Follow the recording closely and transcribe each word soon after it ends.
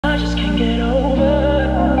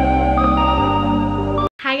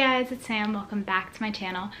guys, it's Sam. Welcome back to my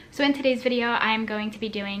channel. So in today's video, I am going to be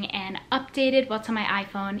doing an updated what's on my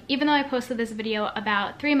iPhone. Even though I posted this video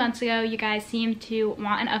about 3 months ago, you guys seem to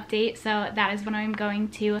want an update, so that is what I'm going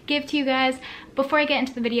to give to you guys. Before I get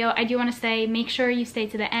into the video, I do want to say make sure you stay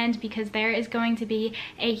to the end because there is going to be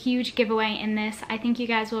a huge giveaway in this. I think you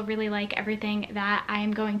guys will really like everything that I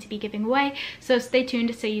am going to be giving away, so stay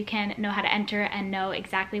tuned so you can know how to enter and know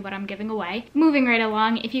exactly what I'm giving away. Moving right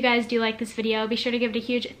along, if you guys do like this video, be sure to give it a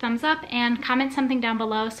huge thumbs up and comment something down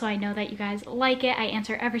below so I know that you guys like it. I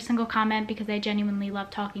answer every single comment because I genuinely love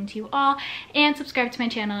talking to you all, and subscribe to my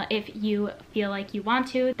channel if you feel like you want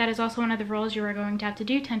to. That is also one of the rules you are going to have to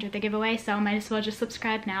do to enter the giveaway, so might as well just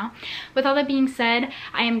subscribe now. With all that being said,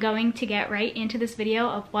 I am going to get right into this video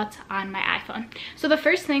of what's on my iPhone. So the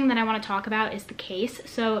first thing that I want to talk about is the case.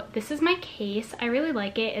 So this is my case. I really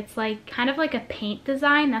like it. It's like kind of like a paint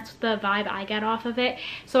design. That's the vibe I get off of it.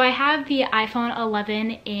 So I have the iPhone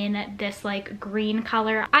 11 in this like green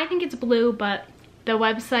color. I think it's blue, but the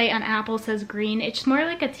website on Apple says green. It's more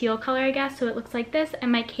like a teal color, I guess, so it looks like this.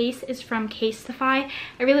 And my case is from Casetify.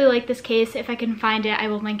 I really like this case. If I can find it, I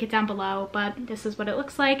will link it down below, but this is what it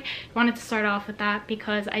looks like. I wanted to start off with that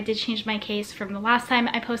because I did change my case from the last time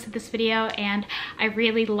I posted this video, and I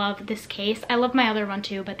really love this case. I love my other one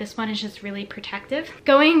too, but this one is just really protective.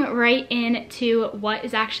 Going right into what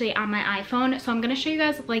is actually on my iPhone. So I'm going to show you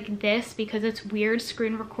guys like this because it's weird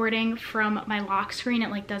screen recording from my lock screen.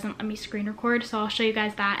 It like doesn't let me screen record, so I'll show you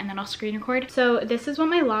guys that and then I'll screen record. So this is what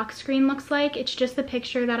my lock screen looks like. It's just the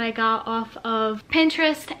picture that I got off of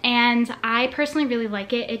Pinterest, and I personally really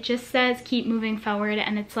like it. It just says keep moving forward,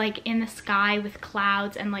 and it's like in the sky with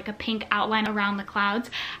clouds and like a pink outline around the clouds.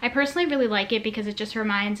 I personally really like it because it just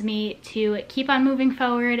reminds me to keep on moving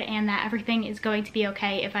forward and that everything is going to be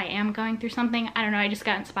okay if I am going through something. I don't know, I just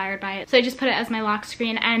got inspired by it, so I just put it as my lock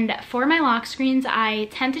screen. And for my lock screens, I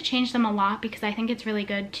tend to change them a lot because I think it's really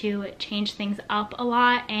good to change things up a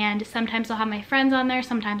lot, and sometimes I'll have my friends on there,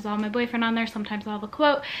 sometimes I'll have my boyfriend on there, sometimes I'll have a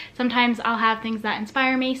quote, sometimes I'll have things that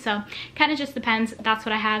inspire me, so kind of just depends. That's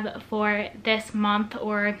what I have for this month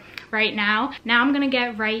or right now. Now I'm gonna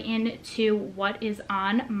get right into what is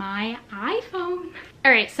on my iPhone.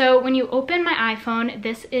 Alright, so when you open my iPhone,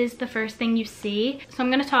 this is the first thing you see. So I'm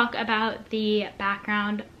going to talk about the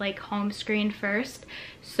background, like home screen first.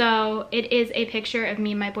 So it is a picture of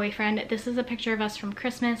me and my boyfriend. This is a picture of us from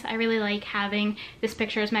Christmas. I really like having this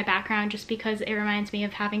picture as my background just because it reminds me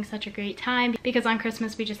of having such a great time, because on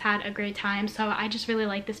Christmas we just had a great time. So I just really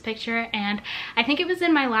like this picture, and I think it was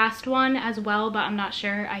in my last one as well, but I'm not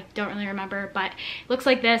sure. I don't really remember, but it looks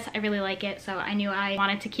like this. I really like it, so I knew I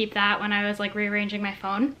wanted to keep that when I was like rearranging my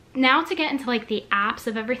phone. Now to get into like the apps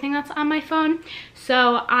of everything that's on my phone.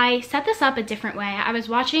 So I set this up a different way. I was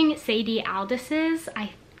watching Sadie Aldis's,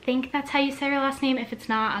 I think that's how you say her last name. If it's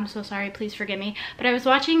not, I'm so sorry, please forgive me. But I was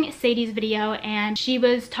watching Sadie's video and she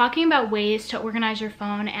was talking about ways to organize your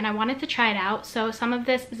phone, and I wanted to try it out. So some of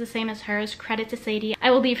this is the same as hers. Credit to Sadie. I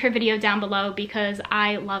will leave her video down below because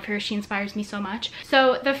I love her. She inspires me so much.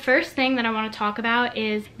 So the first thing that I want to talk about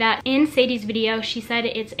is that in Sadie's video, she said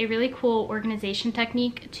it's a really cool organization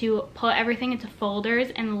technique to put everything into folders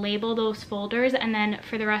and label those folders, and then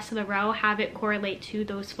for the rest of the row have it correlate to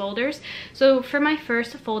those folders. So for my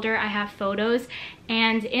first folder, I have photos,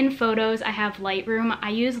 and in photos I have Lightroom.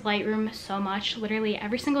 I use Lightroom so much, literally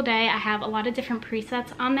every single day. I have a lot of different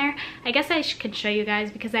presets on there. I guess I could show you guys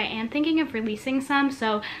because I am thinking of releasing some,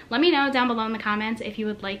 so let me know down below in the comments if you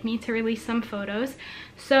would like me to release some photos.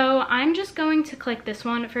 So I'm just going to click this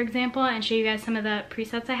one, for example, and show you guys some of the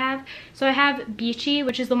presets I have. So I have Beachy,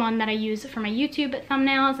 which is the one that I use for my YouTube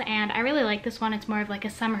thumbnails, and I really like this one. It's more of like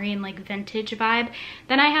a summery and like vintage vibe.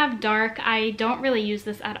 Then I have Dark. I don't really use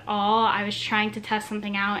this at all. I was trying to test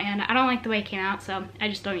something out and I don't like the way it came out, so I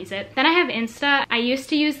just don't use it. Then I have Insta. I used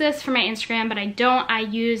to use this for my Instagram, but I don't. I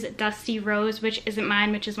use Dusty Rose, which isn't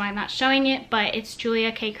mine, which is why I'm not showing it, but it's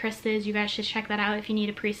Julia K. Christa's. You guys should check that out if you need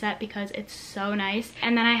a preset because it's so nice.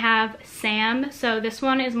 And then I have Sam. So this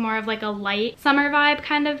one is more of like a light summer vibe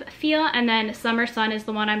kind of feel, and then Summer Sun is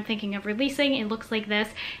the one I'm thinking of releasing. It looks like this,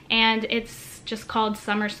 and it's just called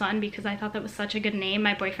Summer Sun because I thought that was such a good name.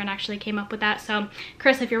 My boyfriend actually came up with that, so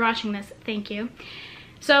Chris, if you're watching this, thank you.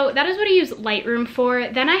 So that is what I use Lightroom for.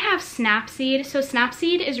 Then I have Snapseed. So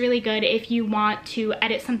Snapseed is really good if you want to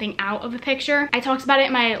edit something out of a picture. I talked about it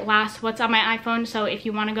in my last What's on My iPhone, so if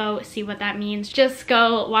you want to go see what that means, just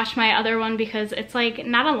go watch my other one because it's like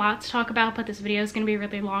not a lot to talk about, but this video is going to be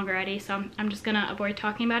really long already, so I'm just going to avoid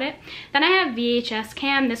talking about it. Then I have VHS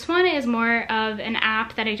Cam. This one is more of an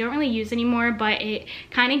app that I don't really use anymore, but it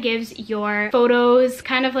kind of gives your photos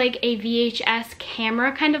kind of like a VHS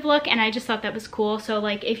camera kind of look, and I just thought that was cool. So like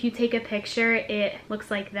like if you take a picture, it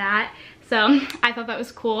looks like that. So I thought that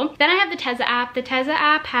was cool. Then I have the Tezza app. The Tezza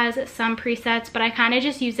app has some presets, but I kind of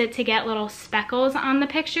just use it to get little speckles on the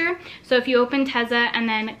picture. So if you open Tezza and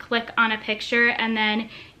then click on a picture and then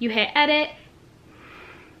you hit edit,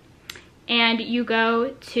 and you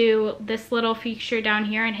go to this little feature down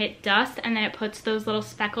here and hit dust, and then it puts those little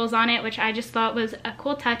speckles on it, which I just thought was a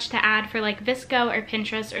cool touch to add for like VSCO or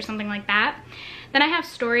Pinterest or something like that. Then I have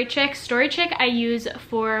StoryChick. StoryChick I use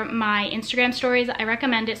for my Instagram stories. I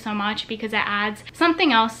recommend it so much because it adds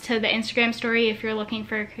something else to the Instagram story if you're looking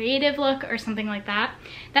for a creative look or something like that.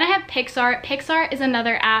 Then I have PixArt. PixArt is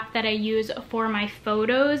another app that I use for my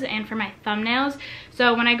photos and for my thumbnails.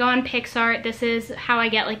 So when I go on PixArt, this is how I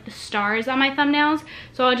get like the stars on my thumbnails.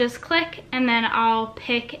 So I'll just click and then I'll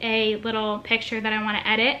pick a little picture that I want to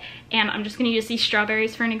edit, and I'm just going to use these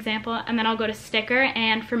strawberries for an example, and then I'll go to sticker,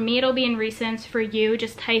 and for me it'll be in recents. For you,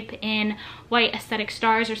 just type in white aesthetic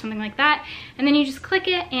stars or something like that, and then you just click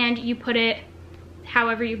it and you put it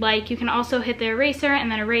however you like. You can also hit the eraser and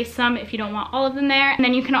then erase some if you don't want all of them there, and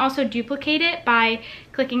then you can also duplicate it by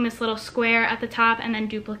clicking this little square at the top and then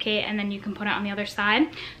duplicate, and then you can put it on the other side.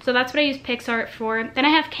 So that's what I use PixArt for. Then I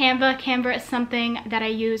have Canva. Canva is something that I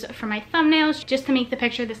use for my thumbnails, just to make the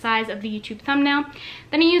picture the size of the YouTube thumbnail.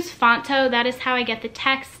 Then I use Fonto. That is how I get the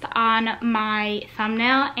text on my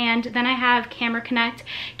thumbnail. And then I have Camera Connect.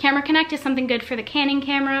 Camera Connect is something good for the Canon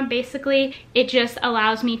camera. Basically, it just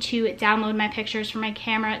allows me to download my pictures from my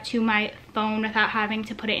camera to my phone without having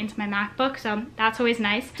to put it into my MacBook, so that's always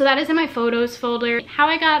nice. So that is in my photos folder. How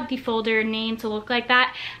I got the folder name to look like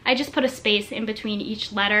that, I just put a space in between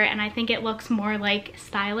each letter, and I think it looks more like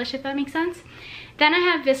stylish, if that makes sense. Then I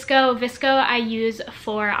have VSCO. VSCO I use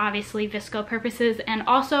for obviously VSCO purposes and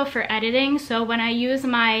also for editing. So when I use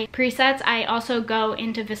my presets, I also go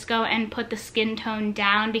into VSCO and put the skin tone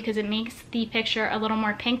down because it makes the picture a little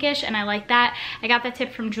more pinkish, and I like that. I got that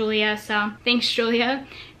tip from Julia, so thanks, Julia.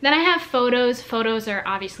 Then I have photos. Photos are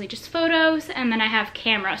obviously just photos, and then I have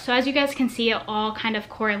camera. So as you guys can see, it all kind of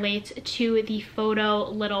correlates to the photo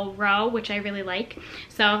little row, which I really like.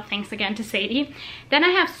 So thanks again to Sadie. Then I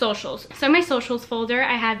have socials. So my socials folder,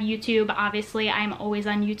 I have YouTube. Obviously, I'm always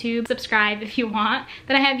on YouTube. Subscribe if you want.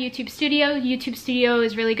 Then I have YouTube Studio. YouTube Studio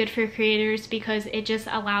is really good for creators because it just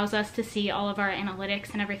allows us to see all of our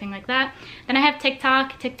analytics and everything like that. Then I have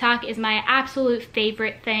TikTok. TikTok is my absolute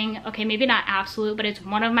favorite thing. Okay, maybe not absolute, but it's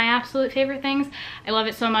one of my absolute favorite things. I love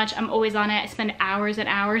it so much. I'm always on it. I spend hours and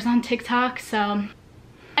hours on TikTok. So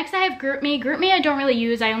next I have GroupMe. GroupMe I don't really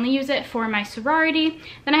use. I only use it for my sorority.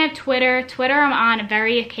 Then I have Twitter. Twitter I'm on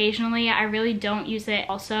very occasionally. I really don't use it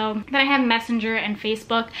also. Then I have Messenger and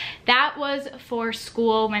Facebook. That was for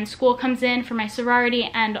school, when school comes in, for my sorority,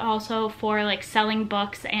 and also for like selling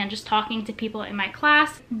books and just talking to people in my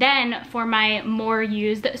class. Then for my more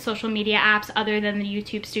used social media apps other than the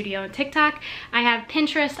YouTube Studio and TikTok, I have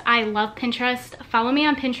Pinterest. I love Pinterest. Follow me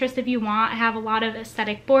on Pinterest if you want. I have a lot of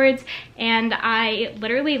aesthetic boards, and I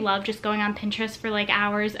literally love just going on Pinterest for like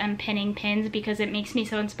hours and pinning pins because it makes me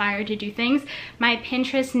so inspired to do things. My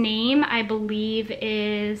Pinterest name, I believe,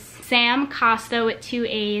 is Sam Costa with 2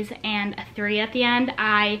 A's and a 3 at the end.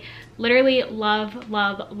 I literally love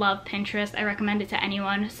Pinterest. I recommend it to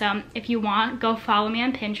anyone. So if you want, go follow me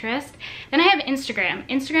on Pinterest. Then I have Instagram.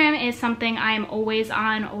 Instagram is something I am always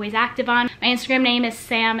on, always active on. My Instagram name is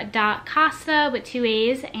sam.costa with 2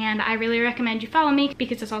 A's, and I really recommend you follow me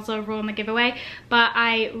because there's also a rule in the giveaway. But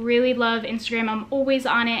I really love Instagram. I'm always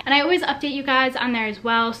on it, and I always update you guys on there as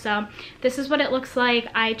well. So this is what it looks like.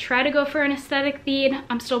 I try to go for an aesthetic feed.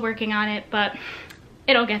 I'm still working on it, but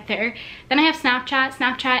it'll get there. Then I have Snapchat.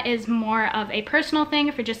 Snapchat is more of a personal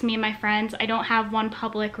thing for just me and my friends. I don't have one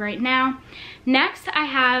public right now. Next, I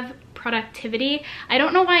have productivity. I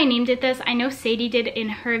don't know why I named it this. I know Sadie did in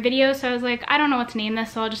her video, so I was like, I don't know what to name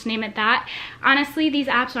this, so I'll just name it that. Honestly, these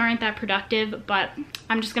apps aren't that productive, but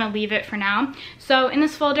I'm just gonna leave it for now. So in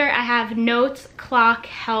this folder, I have notes, clock,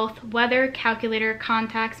 health, weather, calculator,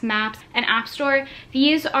 contacts, maps, and app store.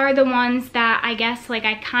 These are the ones that I guess like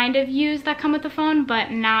I kind of use that come with the phone, but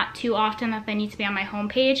not too often that they need to be on my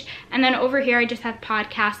homepage. And then over here, I just have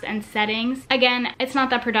podcasts and settings. Again, it's not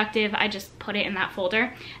that productive. I just put it in that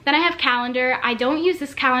folder. Then I have calendar. I don't use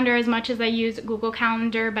this calendar as much as I use Google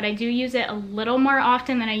Calendar, but I do use it a little more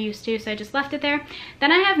often than I used to, so I just left it there.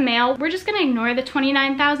 Then I have mail. We're just gonna ignore the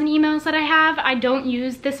 29,000 emails that I have. I don't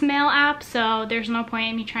use this mail app, so there's no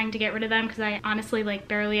point in me trying to get rid of them because I honestly like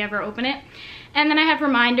barely ever open it. And then I have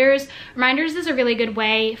reminders. Reminders is a really good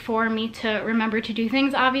way for me to remember to do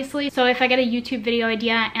things, obviously. So if I get a YouTube video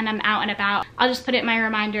idea and I'm out and about, I'll just put it in my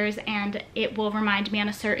reminders and it will remind me on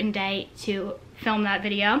a certain day to film that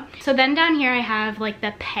video. So then down here I have like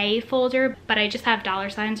the pay folder, but I just have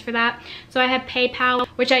 $signs for that. So I have PayPal,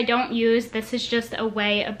 which I don't use. This is just a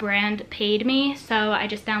way a brand paid me, so I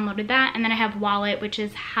just downloaded that. And then I have Wallet, which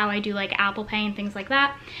is how I do like Apple Pay and things like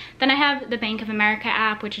that. Then I have the Bank of America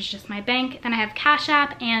app, which is just my bank. Then I have Cash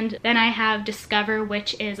App, and then I have Discover,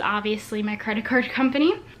 which is obviously my credit card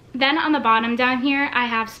company. Then on the bottom down here, I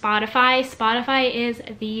have Spotify. Spotify is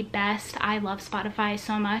the best. I love Spotify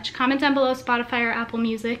so much. Comment down below Spotify or Apple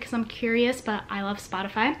Music because I'm curious, but I love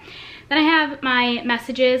Spotify. Then I have my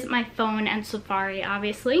messages, my phone, and Safari,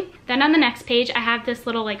 obviously. Then on the next page, I have this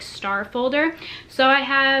little like star folder. So I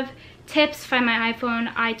have tips, find my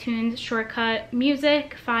iPhone, iTunes, shortcut,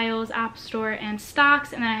 music, files, app store, and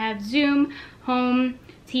stocks. And then I have Zoom, home,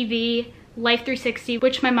 TV, Life 360,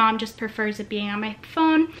 which my mom just prefers it being on my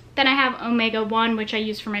phone. Then I have Omega 1, which I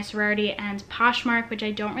use for my sorority, and Poshmark, which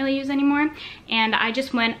I don't really use anymore. And I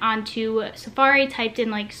just went onto Safari, typed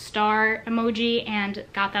in like star emoji, and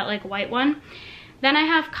got that like white one. Then I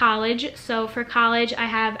have college. So for college, I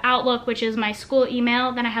have Outlook, which is my school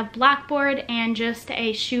email. Then I have Blackboard and just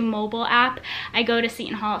a shoe mobile app. I go to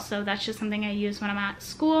Seton Hall, so that's just something I use when I'm at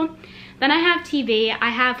school. Then I have TV. I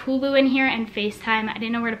have Hulu in here and FaceTime. I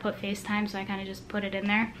didn't know where to put FaceTime, so I kind of just put it in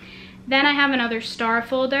there. Then I have another star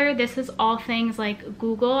folder. This is all things like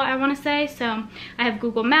Google, I want to say. So I have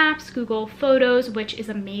Google Maps, Google Photos, which is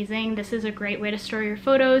amazing. This is a great way to store your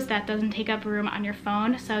photos that doesn't take up room on your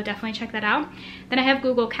phone, so definitely check that out. Then I have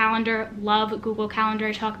Google Calendar. Love Google Calendar.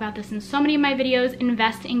 I talk about this in so many of my videos.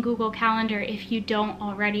 Invest in Google Calendar if you don't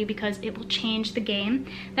already, because it will change the game.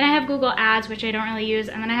 Then I have Google Ads, which I don't really use.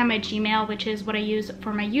 And then I have my Gmail, which is what I use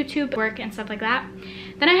for my YouTube work and stuff like that.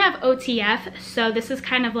 Then I have OTF. So this is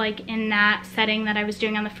kind of like in that setting that I was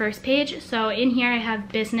doing on the first page. So in here I have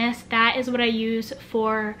business. That is what I use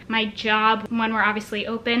for my job when we're obviously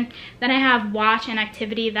open. Then I have watch and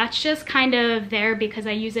activity. That's just kind of there because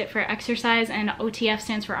I use it for exercise, and OTF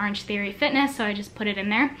stands for Orange Theory Fitness, so I just put it in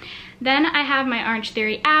there. Then I have my Orange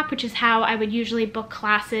Theory app, which is how I would usually book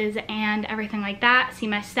classes and everything like that, see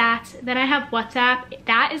my stats. Then I have WhatsApp.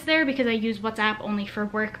 That is there because I use WhatsApp only for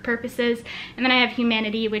work purposes. And then I have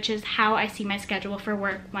Humanity, which is how I see my schedule for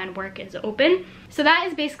work when work is open. So that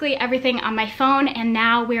is basically everything on my phone, and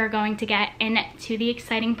now we are going to get into the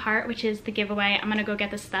exciting part, which is the giveaway. I'm gonna go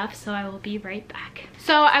get the stuff, so I will be right back.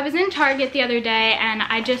 So I was in Target the other day and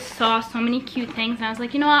I just saw so many cute things, and I was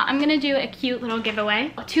like, you know what, I'm gonna do a cute little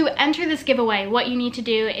giveaway. To enter this giveaway, what you need to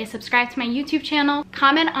do is subscribe to my YouTube channel,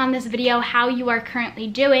 comment on this video how you are currently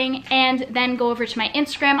doing, and then go over to my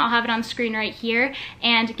Instagram. I'll have it on the screen right here,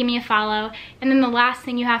 and give me a follow. And then the last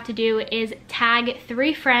thing you have to do is tag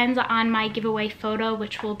 3 friends on my giveaway photo,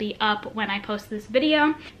 which will be up when I post this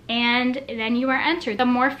video, and then you are entered. The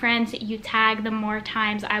more friends you tag, the more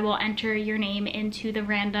times I will enter your name into the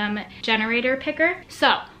random generator picker.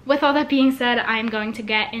 So with all that being said, I'm going to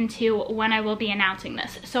get into when I will be announcing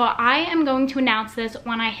this. So I am going to announce this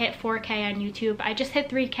when I hit 4K on YouTube. I just hit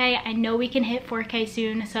 3K. I know we can hit 4K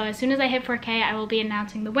soon. So as soon as I hit 4K, I will be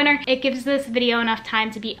announcing the winner. It gives this video enough time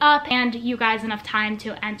to be up and you guys enough time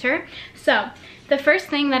to enter. So the first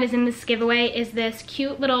thing that is in this giveaway is this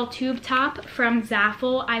cute little tube top from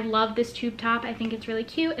Zaful. I love this tube top. I think it's really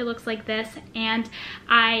cute. It looks like this, and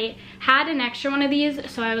I had an extra one of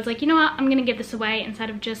these, so I was like, you know what, I'm gonna give this away instead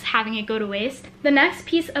of just having it go to waste. The next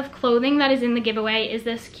piece of clothing that is in the giveaway is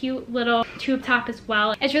this cute little tube top as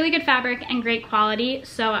well. It's really good fabric and great quality,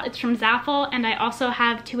 so it's from Zaful, and I also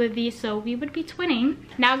have 2 of these, so we would be twinning.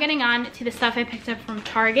 Now getting on to the stuff I picked up from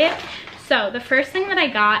Target. So the first thing that I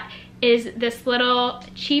got is this little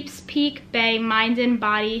Cheap's Bay Mind and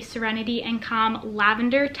Body Serenity and Calm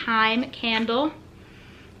Lavender Thyme candle.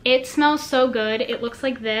 It smells so good. It looks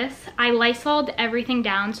like this. I Lysoled everything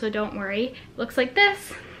down, so don't worry. It looks like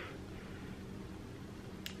this.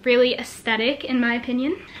 Really aesthetic in my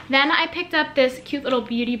opinion. Then I picked up this cute little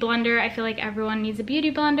beauty blender. I feel like everyone needs a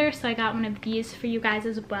beauty blender, so I got one of these for you guys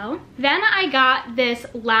as well. Then I got this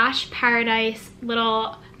Lash Paradise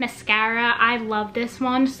little mascara. I love this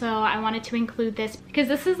one, so I wanted to include this because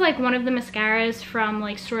this is like one of the mascaras from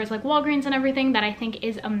like stores like Walgreens and everything that I think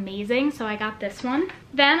is amazing, so I got this one.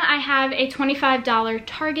 Then I have a $25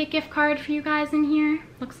 Target gift card for you guys in here.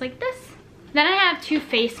 Looks like this. Then I have 2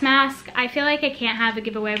 face masks. I feel like I can't have a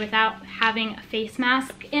giveaway without having a face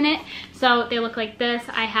mask in it. So they look like this.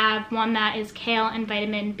 I have one that is kale and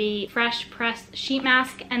vitamin B fresh pressed sheet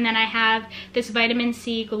mask. And then I have this vitamin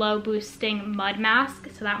C glow boosting mud mask.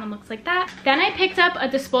 So that one looks like that. Then I picked up a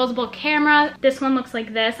disposable camera. This one looks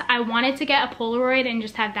like this. I wanted to get a Polaroid and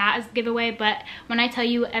just have that as a giveaway. But when I tell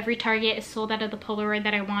you every Target is sold out of the Polaroid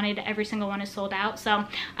that I wanted, every single one is sold out. So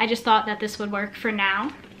I just thought that this would work for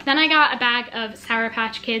now. Then I got a bag of Sour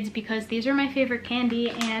Patch Kids because these are my favorite candy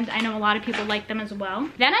and I know a lot of people like them as well.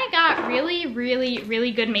 Then I got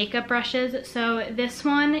really good makeup brushes. So this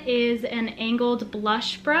one is an angled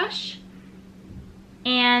blush brush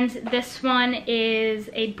and this one is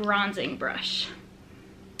a bronzing brush.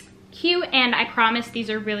 Cute, and I promise these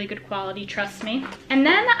are really good quality, trust me. And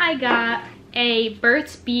then I got a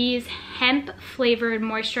Burt's Bees hemp flavored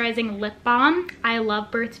moisturizing lip balm. I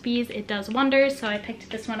love Burt's Bees, it does wonders, so I picked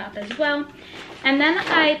this one up as well. And then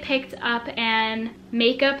I picked up an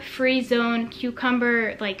makeup free zone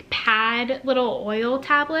cucumber like pad little oil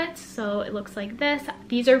tablets. So it looks like this.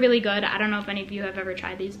 These are really good. I don't know if any of you have ever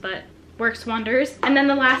tried these, but works wonders. And then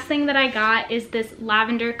the last thing that I got is this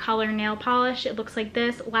lavender color nail polish. It looks like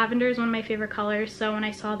this. Lavender is one of my favorite colors, so when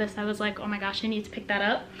I saw this I was like, oh my gosh, I need to pick that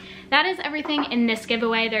up. That is everything in this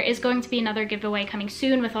giveaway. There is going to be another giveaway coming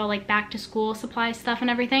soon with all like back to school supply stuff and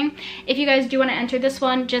everything. If you guys do want to enter this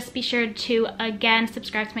one, just be sure to again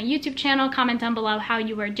subscribe to my YouTube channel, comment down below how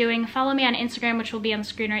you are doing, follow me on Instagram, which will be on the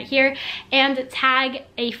screen right here, and tag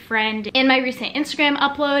a friend in my recent Instagram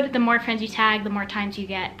upload. The more friends you tag, the more times you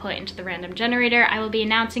get put into the random generator. I will be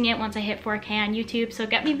announcing it once I hit 4K on YouTube, so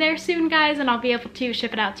get me there soon, guys, and I'll be able to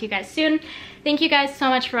ship it out to you guys soon. Thank you guys so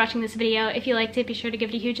much for watching this video. If you liked it, be sure to give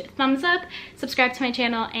it a huge thumbs up, subscribe to my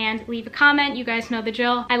channel, and leave a comment. You guys know the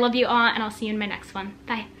drill. I love you all, and I'll see you in my next one.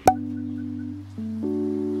 Bye.